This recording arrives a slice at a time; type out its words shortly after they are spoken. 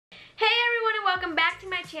welcome back to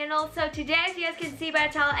my channel. So today, as you guys can see by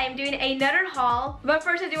the title, I am doing another haul. But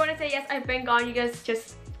first I do want to say yes, I've been gone. You guys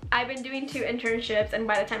I've been doing 2 internships, and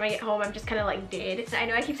by the time I get home, I'm just kind of like dead. I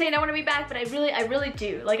know I keep saying I want to be back, but I really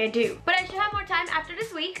do. Like, I do. But I should have more time after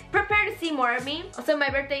this week. Prepare to see more of me. Also, my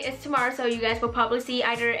birthday is tomorrow, so you guys will probably see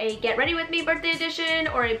either a get ready with me birthday edition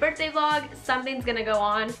or a birthday vlog. Something's gonna go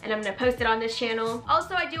on, and I'm gonna post it on this channel.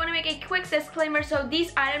 Also, I do want to make a quick disclaimer. So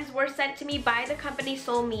these items were sent to me by the company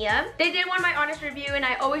Soulmia. They did want my honest review, and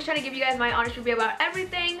I always try to give you guys my honest review about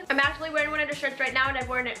everything. I'm actually wearing one of their shirts right now, and I've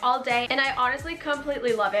worn it all day, and I honestly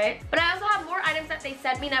completely love it. But I also have more items that they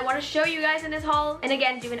sent me, and I want to show you guys in this haul, and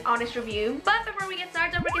again, do an honest review. But before we get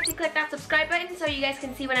started, don't forget to click that subscribe button so you guys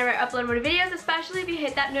can see whenever I upload more videos, especially if you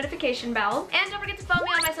hit that notification bell. And don't forget to follow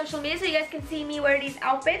me on my social media so you guys can see me wear these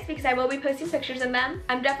outfits, because I will be posting pictures in them.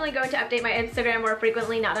 I'm definitely going to update my Instagram more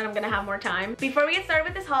frequently now that I'm going to have more time. Before we get started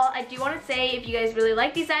with this haul, I do want to say if you guys really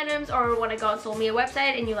like these items or want to go on Soulmia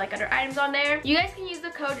website and you like other items on there, you guys can use the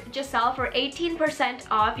code Gisselle for 18%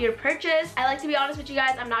 off your purchase. I like to be honest with you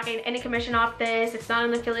guys, I'm not getting any commission off this. It's not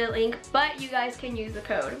an affiliate link, but you guys can use the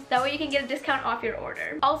code. That way you can get a discount off your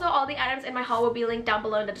order. Also, all the items in my haul will be linked down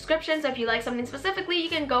below in the description, so if you like something specifically, you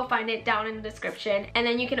can go find it down in the description and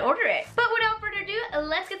then you can order it. But without further ado,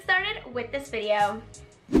 let's get started with this video.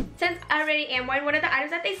 Since I already am wearing one of the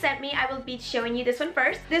items that they sent me, I will be showing you this one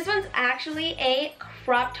first. This one's actually a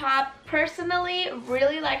crop top. Personally,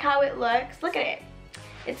 really like how it looks. Look at it.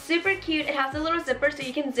 It's super cute. It has a little zipper so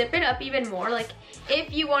you can zip it up even more. Like,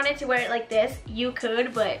 if you wanted to wear it like this, you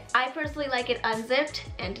could, but I personally like it unzipped,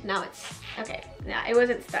 and now it's, okay, yeah, it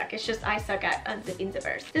wasn't stuck. It's just I suck at unzipping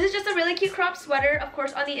zippers. This is just a really cute crop sweater. Of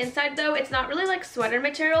course, on the inside though, it's not really like sweater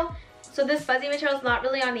material. So this fuzzy material is not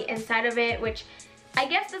really on the inside of it, which I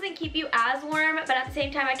guess doesn't keep you as warm, but at the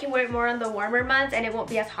same time I can wear it more in the warmer months and it won't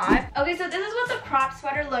be as hot. Okay, so this is what the crop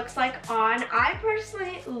sweater looks like on. I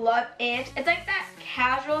personally love it. It's like that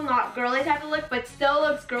casual, not girly type of look, but still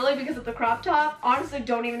looks girly because of the crop top. Honestly,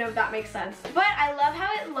 don't even know if that makes sense. But I love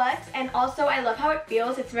how it looks, and also I love how it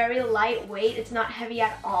feels. It's very lightweight. It's not heavy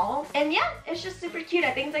at all. And yeah, it's just super cute.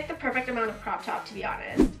 I think it's like the perfect amount of crop top, to be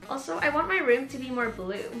honest. Also, I want my room to be more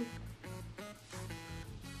blue.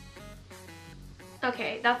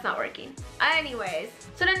 Okay, that's not working. Anyways,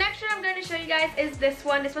 so the next shirt I'm going to show you guys is this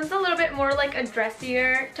one. This one's a little bit more like a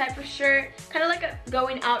dressier type of shirt. Kind of like a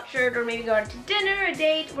going out shirt, or maybe going to dinner, a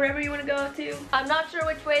date, wherever you want to go to. I'm not sure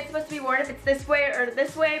which way it's supposed to be worn, if it's this way or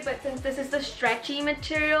this way, but since this is the stretchy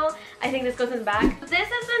material, I think this goes in the back. This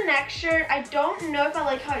is the next shirt. I don't know if I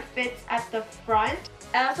like how it fits at the front.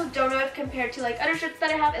 I also don't know if compared to like other shirts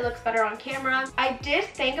that I have, it looks better on camera. I did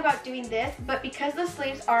think about doing this, but because the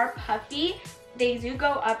sleeves are puffy, they do go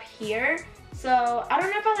up here, so I don't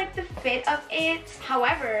know if I like the fit of it.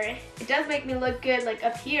 However, it does make me look good like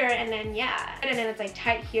up here, and then yeah, and then it's like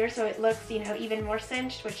tight here, so it looks, you know, even more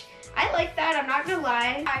cinched, which I like that. I'm not gonna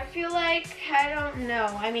lie. I feel like, I don't know,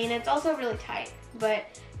 I mean, it's also really tight, but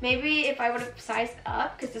maybe if I would have sized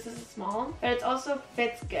up, because this is a small, but it also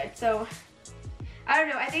fits good, so I don't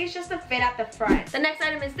know, I think it's just the fit at the front. The next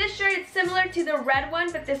item is this shirt. It's similar to the red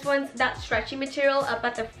one, but this one's that stretchy material up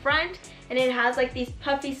at the front, and it has like these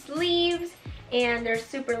puffy sleeves, and they're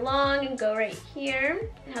super long and go right here.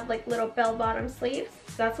 They have like little bell-bottom sleeves.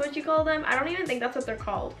 That's what you call them? I don't even think that's what they're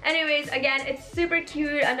called. Anyways, again, it's super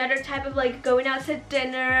cute. Another type of like going out to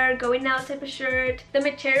dinner, going out type of shirt. The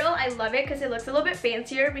material, I love it because it looks a little bit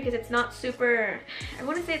fancier because it's not super, I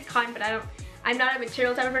want to say it's cotton, but I'm not a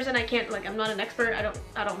material type of person. I can't, like, I'm not an expert. I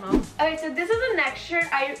don't know. Okay, so this is the next shirt.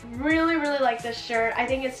 I really like this shirt. I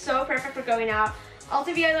think it's so perfect for going out.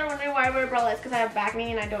 Also, if you guys are wondering why I wear a bralette, it's because I have back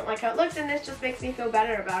knee and I don't like how it looks, and this just makes me feel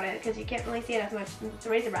better about it because you can't really see it as much. It's a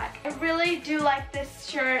razor back. I really do like this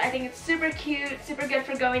shirt. I think it's super cute, super good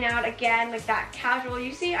for going out. Again, like that casual.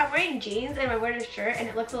 You see, I'm wearing jeans and I'm wearing a shirt and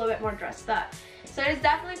it looks a little bit more dressed up. So it's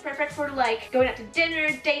definitely perfect for like going out to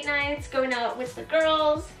dinner, date nights, going out with the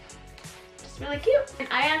girls. Really cute, and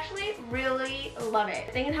I actually really love it.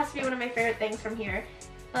 I think it has to be one of my favorite things from here.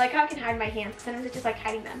 I like how I can hide my hands because sometimes I just like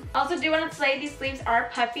hiding them. Also, do want to say these sleeves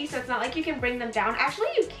are puffy, so it's not like you can bring them down. Actually,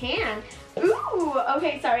 you can. Ooh,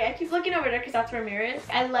 okay, sorry, I keep looking over there because that's where mirror is.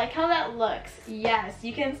 I like how that looks. Yes,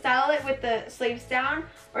 you can style it with the sleeves down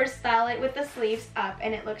or style it with the sleeves up,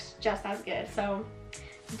 and it looks just as good. So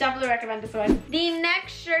definitely recommend this one. The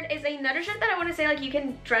next shirt is another shirt that I want to say, like, you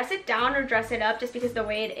can dress it down or dress it up just because the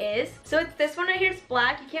way it is. So it's this one right here. It's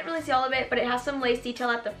black. You can't really see all of it, but it has some lace detail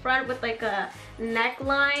at the front with like a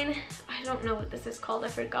neckline. I don't know what this is called. I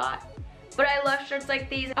forgot. but I love shirts like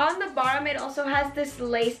these. On the bottom, it also has this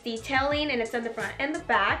lace detailing, and it's on the front and the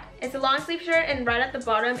back. It's a long sleeve shirt, and right at the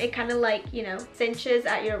bottom, it kind of like, you know, cinches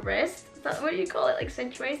at your wrist. Is that what you call it? Like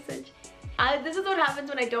cinch. This is what happens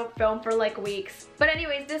when I don't film for like weeks. But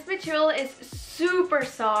anyways, this material is super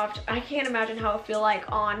soft. I can't imagine how it feels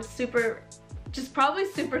like on. Just probably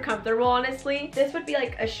super comfortable, honestly. This would be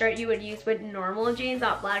like a shirt you would use with normal jeans,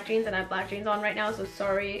 not black jeans, and I have black jeans on right now, so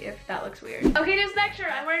sorry if that looks weird. Okay, this next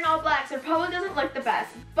shirt, I'm wearing all black, so it probably doesn't look the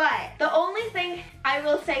best, but the only thing I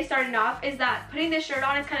will say starting off is that putting this shirt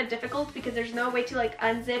on is kind of difficult because there's no way to like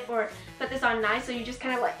unzip or put this on nice, so you just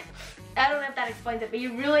kind of like, I don't know if that explains it, but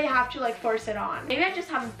you really have to like force it on. Maybe I just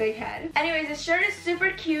have a big head. Anyways, this shirt is super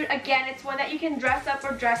cute. Again, it's one that you can dress up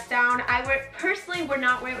or dress down. I personally would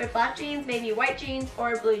not wear it with black jeans, maybe white jeans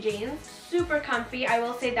or blue jeans. Super comfy, I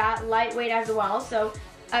will say that. Lightweight as well, so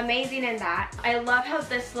amazing in that. I love how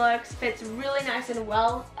this looks, fits really nice and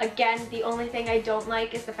well. Again, the only thing I don't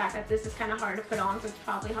like is the fact that this is kind of hard to put on, so it's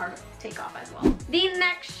probably hard to take off as well. The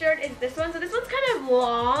next shirt is this one. So this one's kind of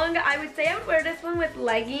long. I would say I would wear this one with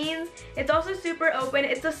leggings. It's also super open.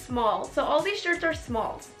 It's a small. So all these shirts are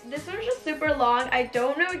smalls. This one's just super long. I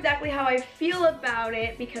don't know exactly how I feel about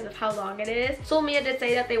it because of how long it is. Soulmia did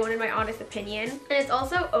say that they wanted my honest opinion. And it's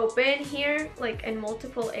also open here, like in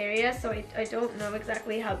multiple areas, so I don't know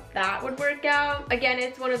exactly how that would work out. Again,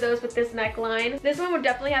 it's one of those with this neckline. This one would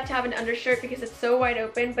definitely have to have an undershirt because it's so wide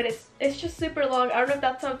open, but it's just super long. I don't know if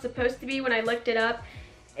that's how it's supposed to be. When I looked it up,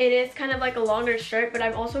 it is kind of like a longer shirt, but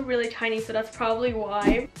I'm also really tiny, so that's probably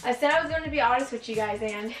why. I said I was going to be honest with you guys,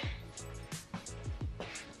 and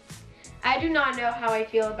I do not know how I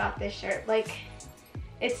feel about this shirt. Like,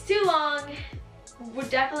 it's too long, would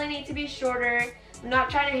definitely need to be shorter. I'm not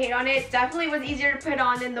trying to hate on it. It definitely was easier to put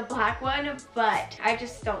on than the black one, but I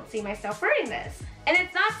just don't see myself wearing this. And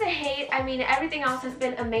it's not to hate. I mean, everything else has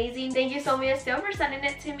been amazing. Thank you, Soulmia, still for sending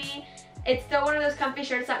it to me. It's still one of those comfy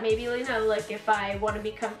shirts that maybe, you know, like if I want to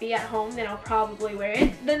be comfy at home, then I'll probably wear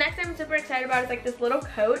it. The next thing I'm super excited about is like this little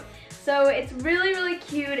coat. So it's really, really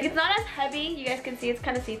cute. It's not as heavy. You guys can see it's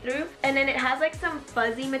kind of see-through. And then it has like some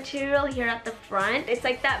fuzzy material here at the front. It's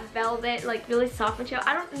like that velvet, like really soft material.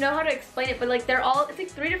 I don't know how to explain it, but like it's like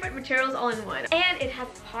 3 different materials all in one. And it has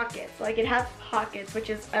pockets. Like it has pockets, which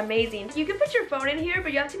is amazing. You can put your phone in here,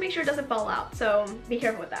 but you have to make sure it doesn't fall out. So be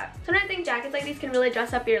careful with that. Sometimes I think jackets like these can really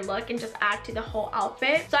dress up your look and just add to the whole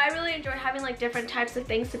outfit. So I really enjoy having like different types of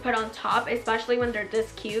things to put on top, especially when they're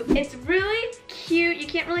this cute. It's really cute. You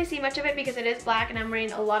can't really see much of it because it is black and I'm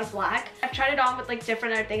wearing a lot of black. I've tried it on with like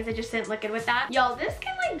different other things. I just didn't look good with that. Y'all, this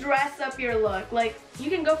can like dress up your look. Like you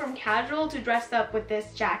can go from casual to dressed up with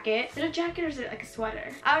this jacket. Is it a jacket or is it like a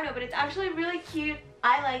sweater? I don't know, but it's actually really cute.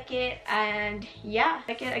 I like it, and yeah,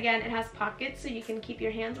 like it. Again, it has pockets so you can keep your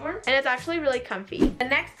hands warm, and it's actually really comfy. The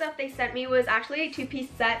next stuff they sent me was actually a 2-piece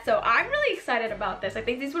set, so I'm really excited about this. I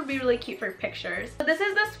think these would be really cute for pictures. So this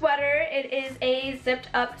is the sweater. It is a zipped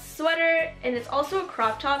up sweater, and it's also a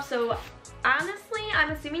crop top, so honestly, I'm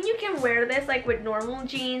assuming you can wear this like with normal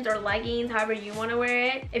jeans or leggings, however you want to wear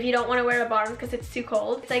it, if you don't want to wear a bottom because it's too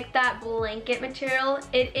cold. It's like that blanket material.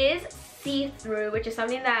 It is see-through, which is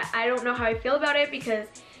something that I don't know how I feel about it because,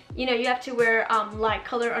 you know, you have to wear light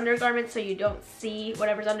color undergarments so you don't see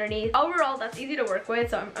whatever's underneath. Overall, that's easy to work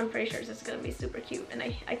with, so I'm pretty sure this is gonna be super cute, and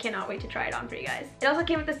I cannot wait to try it on for you guys. It also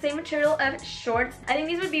came with the same material of shorts. I think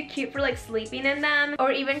these would be cute for like sleeping in them,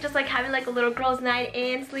 or even just like having like a little girls' night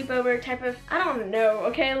in sleepover type of, I don't know,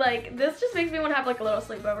 okay? Like this just makes me want to have like a little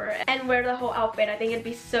sleepover and wear the whole outfit. I think it'd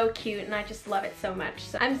be so cute, and I just love it so much.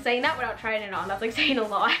 So I'm saying that without trying it on. That's like saying a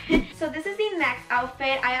lot. So this is the next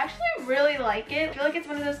outfit. I actually really like it. I feel like it's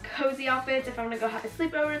one of those cozy outfits if I'm gonna go have a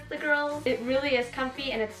sleepover with the girls. It really is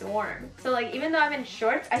comfy and it's warm. So like even though I'm in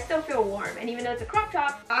shorts, I still feel warm. And even though it's a crop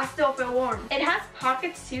top, I still feel warm. It has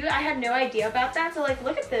pockets too. I had no idea about that. So like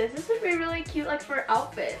look at this. This would be really cute like for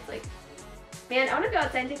outfits. Like, man, I want to go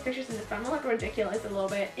outside and take pictures in this, but I'm gonna look ridiculous a little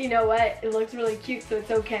bit. You know what? It looks really cute, so it's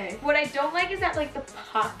okay. What I don't like is that like the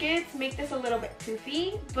pockets make this a little bit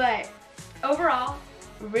poofy, but overall,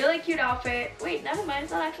 really cute outfit. Wait, never mind,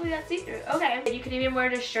 it's not actually that see-through. Okay. You can even wear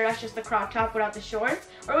this shirt as just the crop top without the shorts,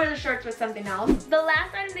 or wear the shorts with something else. The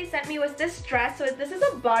last item they sent me was this dress. So this is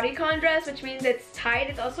a bodycon dress, which means it's tight.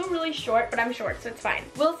 It's also really short, but I'm short, so it's fine.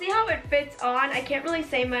 We'll see how it fits on. I can't really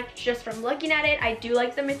say much just from looking at it. I do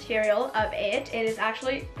like the material of it. It is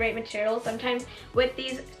actually great material. Sometimes with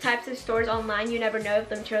these types of stores online, you never know if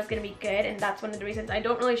the material is gonna be good, and that's one of the reasons I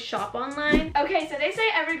don't really shop online. Okay, so they say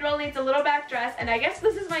every girl needs a little black dress, and I guess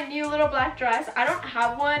this is my new little black dress. I don't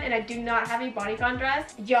have one, and I do not have a bodycon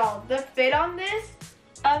dress. Y'all, the fit on this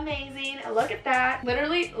amazing. Look at that.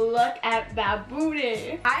 Literally, look at that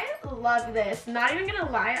booty. I love this. Not even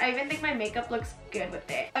gonna lie, I even think my makeup looks good with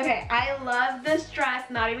it. Okay, I love this dress.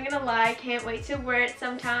 Not even gonna lie, can't wait to wear it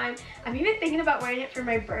sometime. I'm even thinking about wearing it for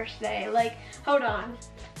my birthday. Like, hold on.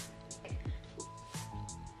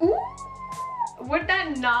 Ooh. Would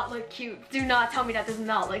that not look cute? Do not tell me that does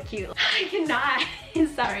not look cute. I cannot.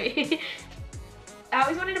 Sorry. I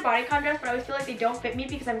always wanted a bodycon dress, but I always feel like they don't fit me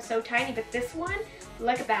because I'm so tiny, but this one,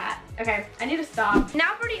 look at that. Okay, I need to stop.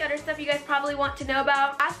 Now for the other stuff you guys probably want to know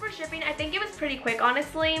about. As for shipping, I think it was pretty quick,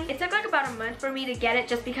 honestly. It took like about a month for me to get it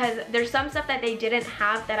just because there's some stuff that they didn't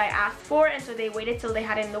have that I asked for, and so they waited till they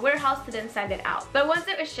had it in the warehouse to then send it out. But once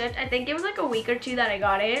it was shipped, I think it was like a week or two that I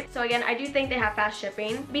got it. So again, I do think they have fast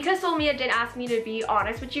shipping. Because Soulmia did ask me to be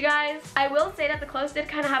honest with you guys, I will say that the clothes did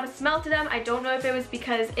kind of have a smell to them. I don't know if it was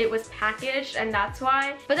because it was packaged and that's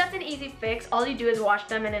why, but that's an easy fix. All you do is wash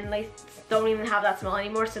them and then they don't even have that smell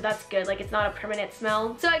anymore, so that's good. Like, it's not a permanent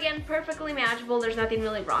smell. So again, perfectly manageable. There's nothing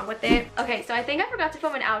really wrong with it. Okay, so I think I forgot to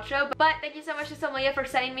film an outro, but thank you so much to Soulmia for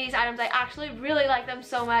sending me these items. I actually really like them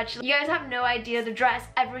so much. You guys have no idea. The dress,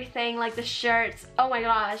 everything, like the shirts. Oh my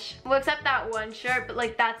gosh. Well, except that one shirt, but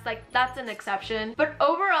like that's an exception. But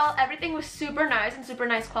overall, everything was super nice and super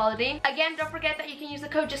nice quality. Again, don't forget that you can use the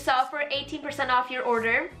code Gisselle for 18% off your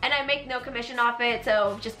order, and I make no commission off it,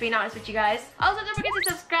 so just being honest with you guys. Also, don't forget to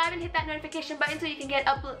subscribe and hit that notification button so you can get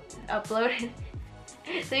uploaded.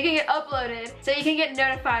 So you can get uploaded, so you can get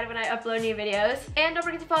notified when I upload new videos. And don't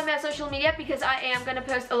forget to follow me on social media because I am gonna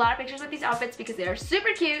post a lot of pictures with these outfits because they are super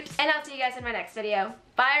cute. And I'll see you guys in my next video.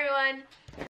 Bye everyone!